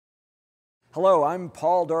Hello, I'm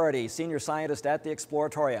Paul Doherty, Senior Scientist at the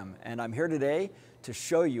Exploratorium, and I'm here today to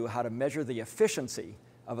show you how to measure the efficiency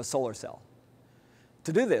of a solar cell.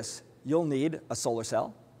 To do this, you'll need a solar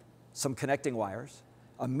cell, some connecting wires,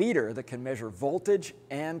 a meter that can measure voltage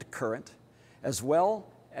and current, as well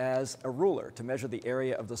as a ruler to measure the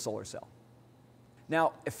area of the solar cell.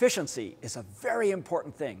 Now, efficiency is a very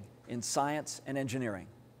important thing in science and engineering,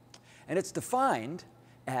 and it's defined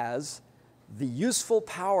as the useful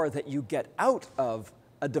power that you get out of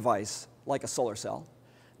a device like a solar cell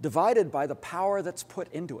divided by the power that's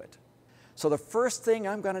put into it. So the first thing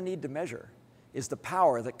I'm going to need to measure is the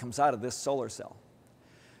power that comes out of this solar cell.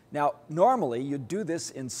 Now, normally you'd do this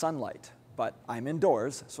in sunlight, but I'm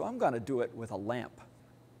indoors, so I'm going to do it with a lamp.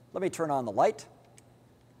 Let me turn on the light.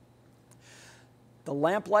 The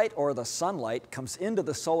lamplight or the sunlight comes into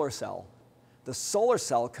the solar cell. The solar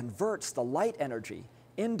cell converts the light energy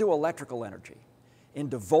into electrical energy,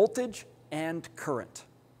 into voltage and current.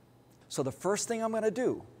 So the first thing I'm going to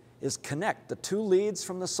do is connect the two leads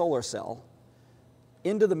from the solar cell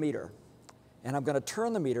into the meter. And I'm going to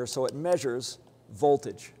turn the meter so it measures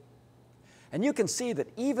voltage. And you can see that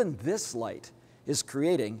even this light is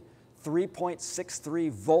creating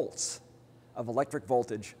 3.63 volts of electric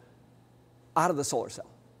voltage out of the solar cell.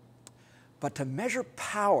 But to measure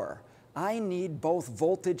power, I need both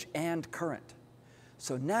voltage and current.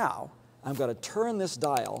 So now I'm going to turn this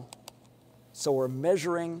dial so we're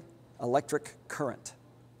measuring electric current.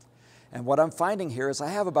 And what I'm finding here is I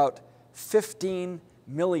have about 15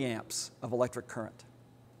 milliamps of electric current.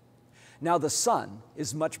 Now the sun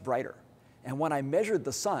is much brighter. And when I measured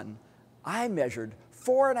the sun, I measured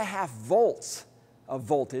 4.5 volts of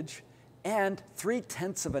voltage and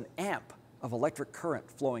 0.3 of an amp of electric current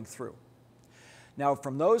flowing through. Now,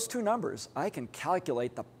 from those two numbers, I can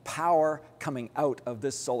calculate the power coming out of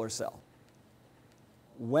this solar cell.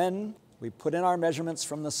 When we put in our measurements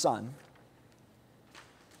from the sun,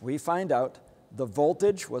 we find out the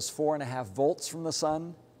voltage was 4.5 volts from the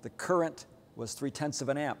sun, the current was 0.3 of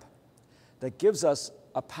an amp. That gives us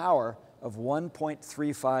a power of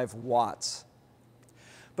 1.35 watts.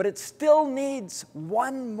 But it still needs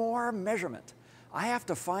one more measurement. I have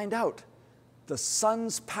to find out the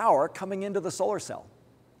sun's power coming into the solar cell.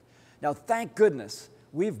 Now, thank goodness,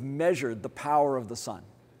 we've measured the power of the sun.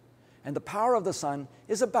 And the power of the sun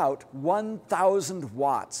is about 1,000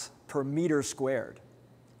 watts per meter squared.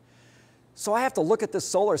 So I have to look at this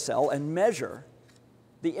solar cell and measure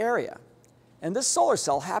the area. And this solar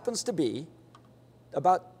cell happens to be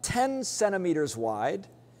about 10 centimeters wide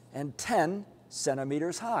and 10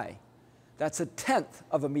 centimeters high. That's 1/10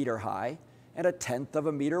 of a meter high and 1/10 of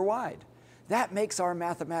a meter wide. That makes our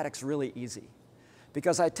mathematics really easy,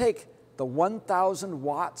 because I take the 1,000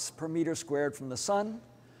 watts per meter squared from the sun,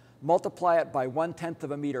 multiply it by 1/10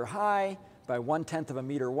 of a meter high, by 1/10 of a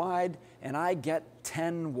meter wide, and I get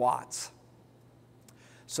 10 watts.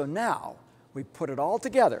 So now we put it all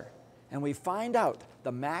together and we find out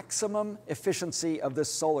the maximum efficiency of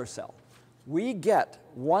this solar cell. We get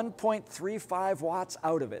 1.35 watts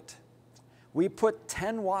out of it. We put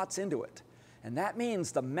 10 watts into it. And that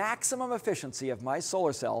means the maximum efficiency of my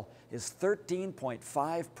solar cell is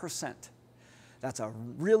 13.5%. That's a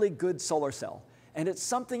really good solar cell. And it's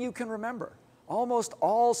something you can remember. Almost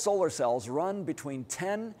all solar cells run between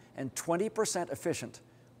 10 and 20% efficient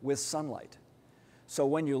with sunlight. So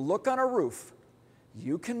when you look on a roof,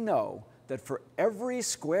 you can know that for every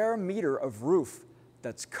square meter of roof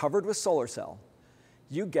that's covered with solar cell,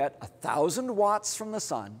 you get 1,000 watts from the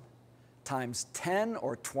sun times 10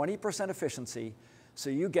 or 20% efficiency,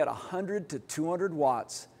 so you get 100 to 200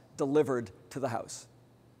 watts delivered to the house.